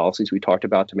on those policies we talked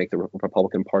about to make the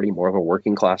Republican Party more of a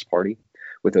working class party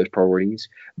with those priorities,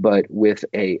 but with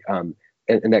and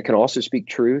that can also speak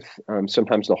truth,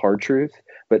 sometimes the hard truth,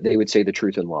 but they would say the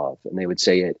truth in love, and they would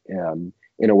say it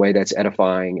in a way that's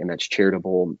edifying, and that's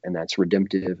charitable, and that's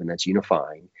redemptive, and that's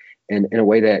unifying, and in a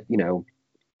way that,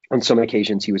 on some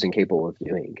occasions he was incapable of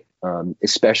doing,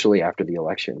 especially after the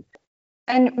election.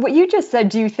 And what you just said,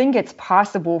 do you think it's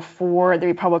possible for the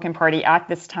Republican Party at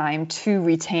this time to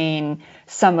retain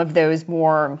some of those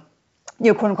more,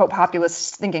 quote unquote,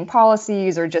 populist thinking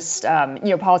policies, or just,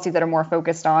 policies that are more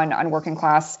focused on working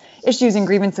class issues and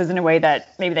grievances in a way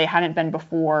that maybe they hadn't been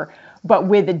before, but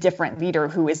with a different leader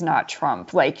who is not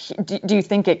Trump? Like, do you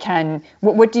think it can,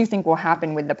 what do you think will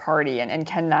happen with the party? And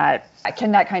can that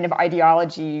kind of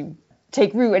ideology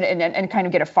take root and kind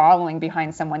of get a following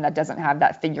behind someone that doesn't have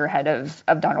that figurehead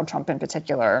of Donald Trump in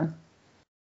particular?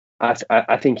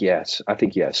 I think yes.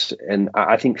 And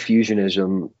I think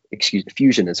fusionism,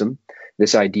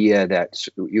 this idea that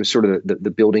you're sort of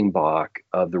the building block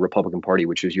of the Republican Party,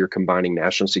 which is you're combining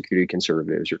national security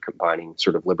conservatives, you're combining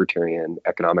sort of libertarian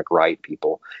economic right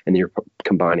people, and then you're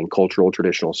combining cultural,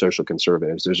 traditional, social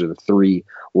conservatives. Those are the three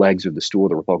legs of the stool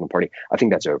of the Republican Party. I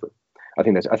think that's over. I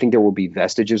think there will be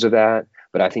vestiges of that,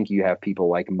 but I think you have people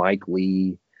like Mike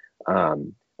Lee.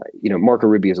 Marco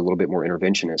Rubio is a little bit more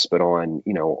interventionist, but on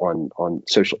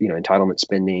social, entitlement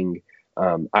spending.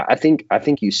 I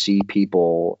think you see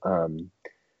people,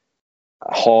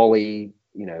 Hawley,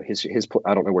 his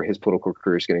I don't know where his political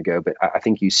career is going to go, but I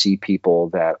think you see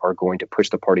people that are going to push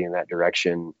the party in that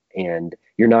direction, and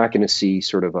you're not going to see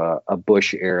sort of a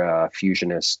Bush era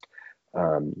fusionist.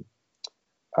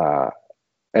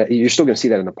 You're still going to see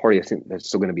that in the party. I think there's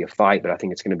still going to be a fight, but I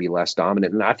think it's going to be less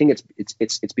dominant. And I think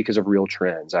it's because of real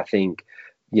trends. I think,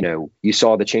 you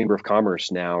saw the Chamber of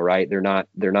Commerce now, right? They're not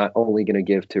only going to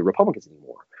give to Republicans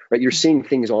anymore, right? You're seeing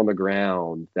things on the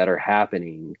ground that are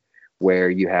happening where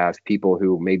you have people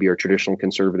who maybe are traditional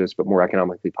conservatives, but more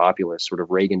economically populist, sort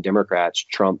of Reagan Democrats,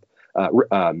 Trump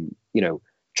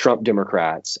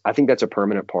Democrats. I think that's a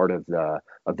permanent part of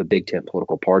the big tent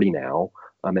political party now.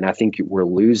 And I think the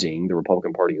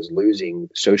Republican Party is losing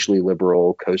socially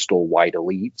liberal, coastal white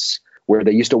elites where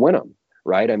they used to win them,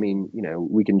 right? I mean,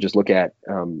 we can just look at,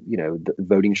 the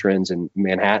voting trends in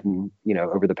Manhattan,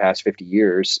 over the past 50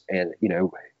 years. And,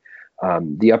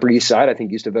 the Upper East Side, I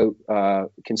think, used to vote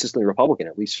consistently Republican,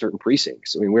 at least certain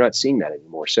precincts. I mean, we're not seeing that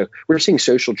anymore. So we're seeing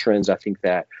social trends, I think,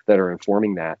 that are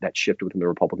informing that shift within the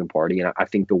Republican Party. And I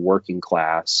think the working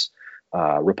class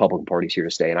Republican Party is here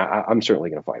to stay. And I'm certainly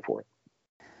going to fight for it.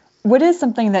 What is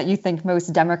something that you think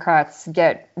most Democrats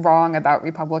get wrong about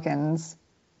Republicans?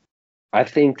 I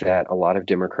think that a lot of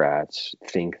Democrats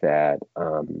think that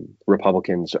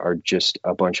Republicans are just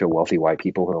a bunch of wealthy white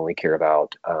people who only care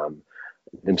about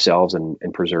themselves and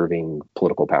preserving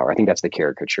political power. I think that's the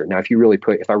caricature. Now, if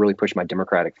I really push my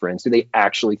Democratic friends, do they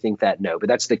actually think that? No, but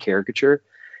that's the caricature.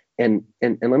 And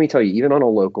let me tell you, even on a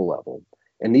local level,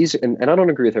 and I don't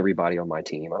agree with everybody on my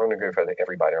team. I don't agree with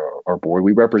everybody on our board.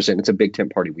 We represent, it's a big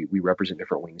tent party. We represent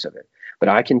different wings of it. But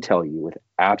I can tell you with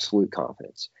absolute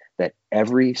confidence that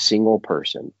every single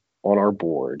person on our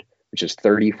board, which is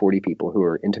 30, 40 people who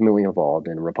are intimately involved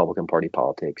in Republican Party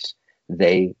politics,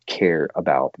 they care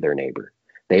about their neighbor.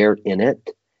 They are in it.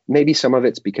 Maybe some of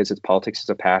it's because it's politics is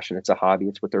a passion, it's a hobby,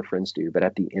 it's what their friends do. But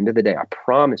at the end of the day, I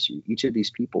promise you, each of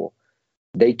these people,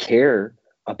 they care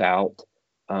about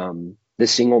the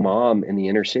single mom in the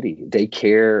inner city. They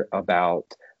care about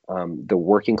the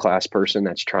working class person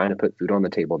that's trying to put food on the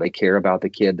table. They care about the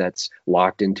kid that's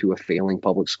locked into a failing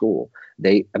public school.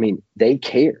 They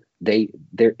care.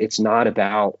 It's not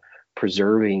about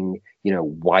preserving,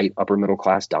 white upper middle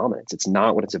class dominance. It's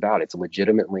not what it's about. It's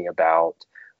legitimately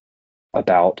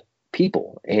about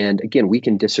people. And again, we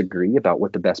can disagree about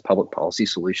what the best public policy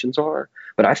solutions are,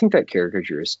 but I think that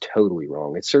caricature is totally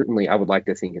wrong. It's certainly, I would like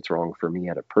to think it's wrong for me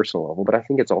at a personal level, but I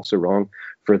think it's also wrong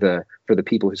for the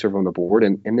people who serve on the board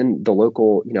and then the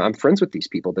local, I'm friends with these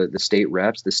people, the state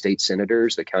reps, the state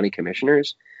senators, the county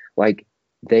commissioners, like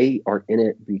they are in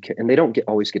it and they don't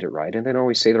always get it right. And they don't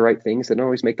always say the right things. They don't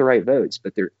always make the right votes,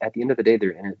 but they're at the end of the day,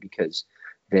 they're in it because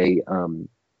they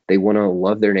want to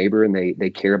love their neighbor and they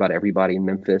care about everybody in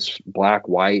Memphis, black,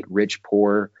 white, rich,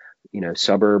 poor,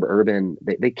 suburb, urban,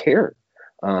 they care.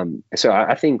 So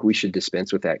I think we should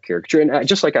dispense with that caricature. And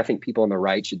just like I think people on the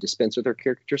right should dispense with their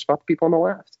caricatures about the people on the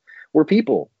left. We're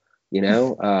people, I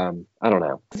don't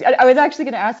know. I was actually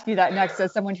going to ask you that next,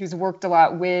 as someone who's worked a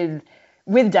lot with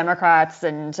Democrats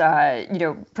and,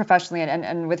 professionally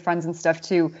and with friends and stuff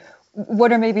too.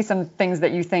 What are maybe some things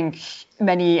that you think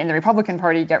many in the Republican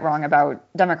Party get wrong about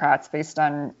Democrats based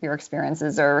on your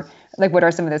experiences, or like what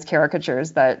are some of those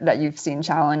caricatures that you've seen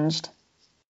challenged?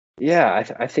 Yeah,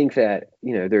 I think that,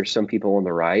 there's some people on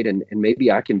the right and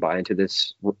maybe I can buy into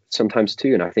this sometimes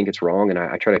too. And I think it's wrong. And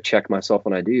I try to check myself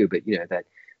when I do, but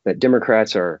that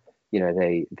Democrats are,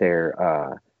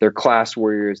 they're class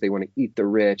warriors. They want to eat the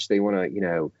rich. They want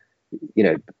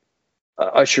to,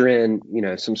 usher in,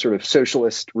 some sort of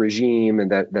socialist regime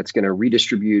and that's going to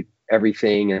redistribute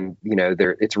everything. And,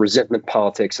 it's resentment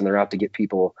politics and they're out to get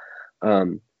people.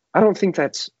 I don't think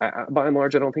that's, by and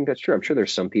large, I don't think that's true. I'm sure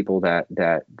there's some people that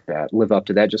live up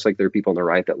to that, just like there are people on the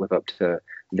right that live up to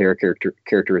their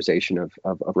characterization of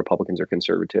Republicans or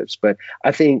conservatives. But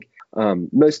I think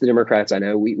most of the Democrats I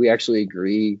know, we actually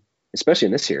agree, especially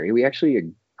in this area, we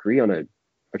actually agree on a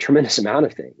tremendous amount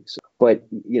of things. But,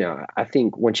 I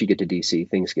think once you get to DC,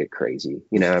 things get crazy,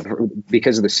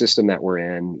 because of the system that we're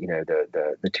in,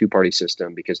 the two-party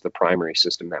system, because of the primary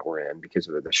system that we're in, because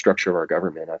of the structure of our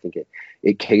government. I think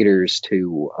it caters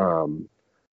to,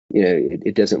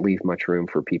 it doesn't leave much room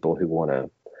for people who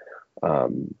want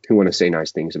to say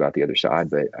nice things about the other side.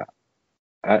 But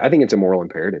I think it's a moral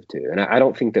imperative too. And I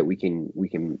don't think that we can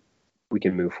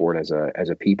move forward as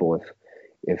a people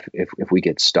if we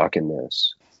get stuck in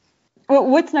this. Well,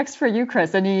 what's next for you,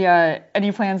 Chris?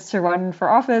 Any plans to run for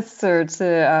office or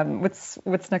to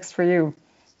what's next for you?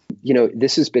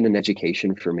 This has been an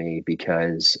education for me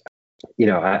because,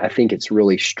 I think it's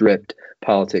really stripped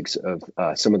politics of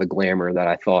some of the glamour that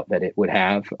I thought that it would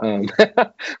have. When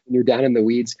you're down in the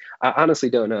weeds, I honestly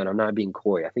don't know. And I'm not being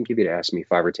coy. I think if you'd asked me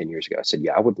 5 or 10 years ago, I said,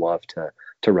 yeah, I would love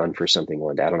to run for something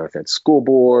one day. I don't know if that's school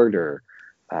board or,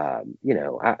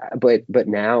 but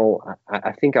now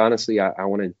I think honestly, I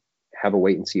want to have a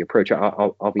wait and see approach.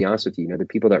 I'll be honest with you. The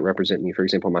people that represent me, for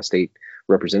example, my state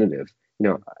representative,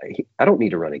 I don't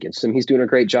need to run against him. He's doing a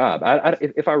great job.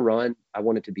 If I run, I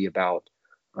want it to be about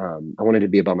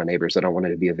my neighbors. I don't want it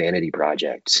to be a vanity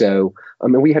project. So,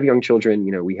 and we have young children.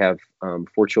 We have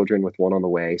 4 children with 1 on the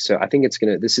way. So I think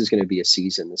this is going to be a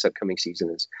season. This upcoming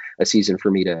season is a season for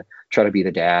me to try to be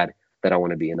the dad that I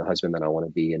want to be and the husband that I want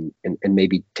to be, and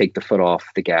maybe take the foot off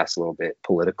the gas a little bit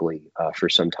politically for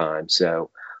some time. So.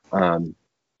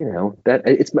 That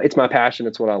it's my passion.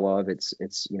 It's what I love. It's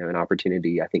an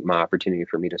opportunity. I think my opportunity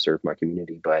for me to serve my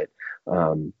community. But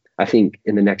I think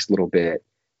in the next little bit,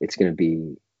 it's going to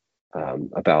be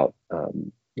about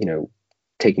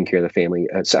taking care of the family.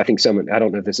 So I think I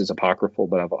don't know if this is apocryphal,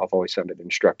 but I've always found it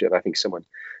instructive. I think someone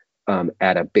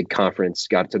at a big conference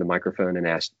got to the microphone and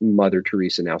asked Mother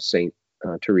Teresa, now Saint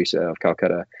Teresa of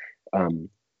Calcutta,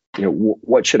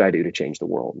 what should I do to change the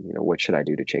world? What should I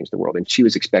do to change the world? And she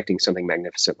was expecting something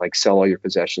magnificent, like sell all your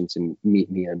possessions and meet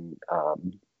me in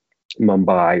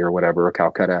Mumbai or whatever, or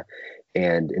Calcutta.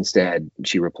 And instead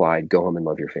she replied, go home and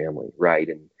love your family. Right.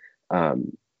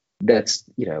 And that's,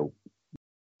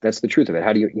 that's the truth of it.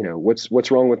 How do you,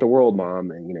 what's wrong with the world,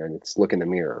 Mom? And, and it's look in the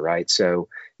mirror, right? So,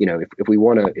 if we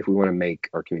want to make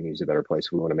our communities a better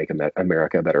place, we want to make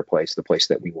America a better place, the place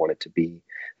that we want it to be,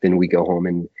 then we go home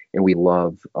and we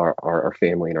love our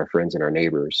family and our friends and our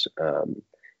neighbors,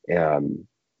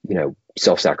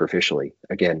 self-sacrificially.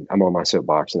 Again, I'm on my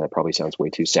soapbox, and that probably sounds way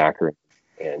too saccharine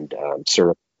and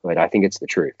syrup, but I think it's the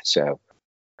truth. So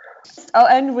I'll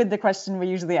end with the question we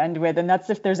usually end with, and that's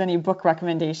if there's any book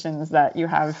recommendations that you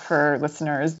have for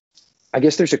listeners. I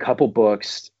guess there's a couple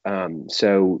books.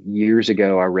 So years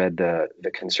ago, I read The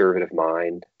Conservative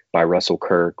Mind by Russell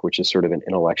Kirk, which is sort of an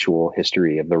intellectual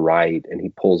history of the right, and he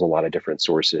pulls a lot of different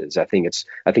sources. I think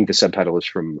the subtitle is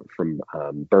from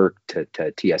Burke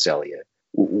to T.S. Eliot.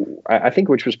 I think,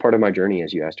 which was part of my journey,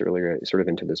 as you asked earlier, sort of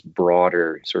into this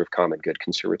broader sort of common good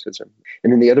conservatism.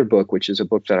 And then the other book, which is a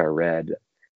book that I read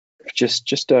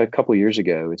just a couple years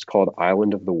ago, it's called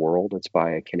Island of the World. It's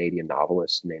by a Canadian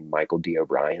novelist named Michael D.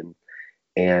 O'Brien.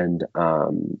 And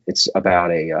it's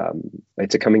about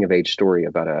it's a coming of age story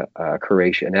about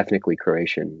an ethnically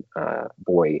Croatian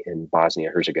boy in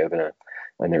Bosnia-Herzegovina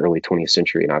in the early 20th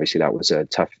century. And obviously that was a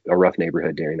rough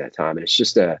neighborhood during that time. And it's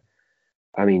just a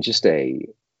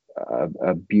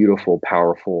beautiful,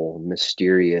 powerful,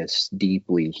 mysterious,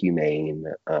 deeply humane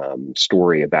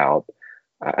story about,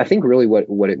 I think, really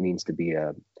what it means to be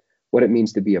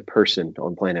a person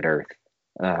on planet Earth,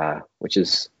 which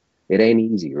is, it ain't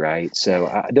easy, right?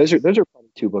 So those are probably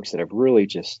two books that have really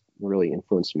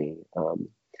influenced me.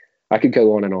 I could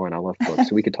go on and on. I love books,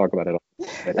 so we could talk about it all.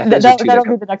 That'll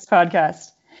be the next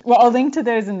podcast. Well, I'll link to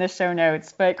those in the show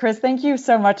notes. But Chris, thank you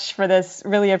so much for this.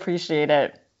 Really appreciate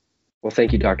it. Well,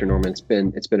 thank you, Dr. Norman.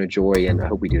 It's been a joy, and I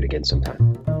hope we do it again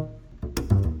sometime.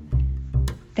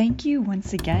 Thank you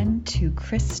once again to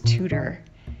Chris Tudor.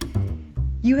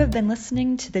 You have been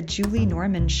listening to The Julie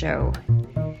Norman Show.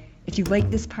 If you like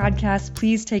this podcast,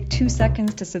 please take 2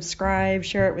 seconds to subscribe,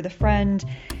 share it with a friend,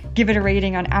 give it a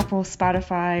rating on Apple,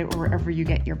 Spotify, or wherever you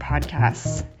get your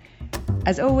podcasts.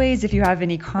 As always, if you have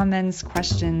any comments,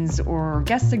 questions, or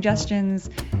guest suggestions,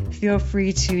 feel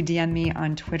free to DM me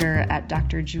on Twitter at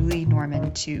Dr. Julie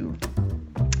Norman 2.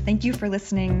 Thank you for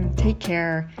listening. Take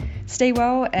care, stay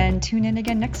well, and tune in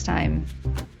again next time.